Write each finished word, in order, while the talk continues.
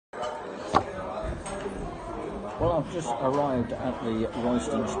Well, I've just arrived at the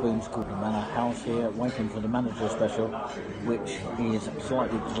Royston Spoons Cooking Manor House here, waiting for the manager special, which is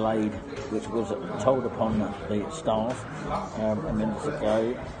slightly delayed, which was told upon the staff a minute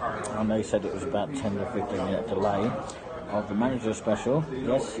ago, and they said it was about 10 to 15 minute delay of the manager special.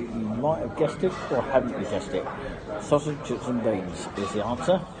 Yes, you might have guessed it, or haven't you guessed it? Sausage, chips and beans is the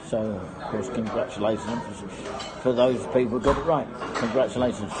answer. So, of course, congratulations for those people who got it right.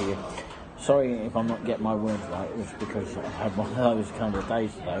 Congratulations to you. Sorry if I'm not getting my words right, it was because I had one of those kind of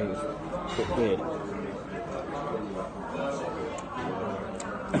days today. It was a bit weird.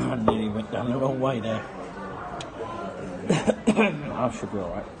 I nearly went down the wrong way there. I should be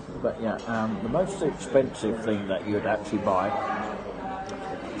alright. But yeah, the most expensive thing that you'd actually buy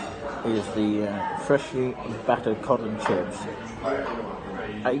is the freshly battered cotton chips.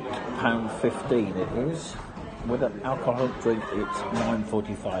 £8.15 it is. With an alcoholic drink, it's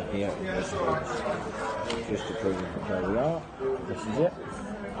 $9.45 here in the Spoons. Just to prove that there we are. This is it.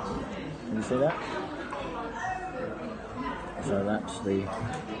 Can you see that? So that's the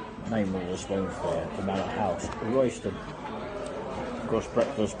name of the Spoons there, the Manor House, Royston. Of course,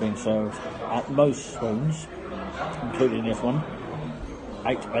 breakfast being served at most Spoons, including this one,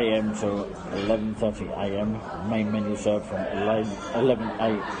 8 a.m. to 11:30 a.m. Main menu served from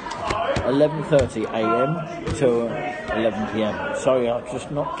 11:30 a.m. to 11 p.m. Sorry, I'm just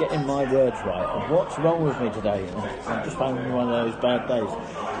not getting my words right. What's wrong with me today? I'm just having one of those bad days.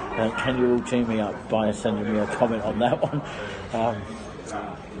 Can you all cheer me up by sending me a comment on that one?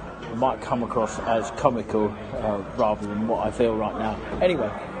 It might come across as comical rather than what I feel right now.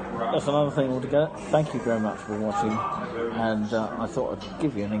 Anyway, that's another thing altogether. Thank you very much for watching, and I thought I'd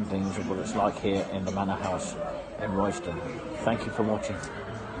give you an inkling of what it's like here in the Manor House in Royston. Thank you for watching.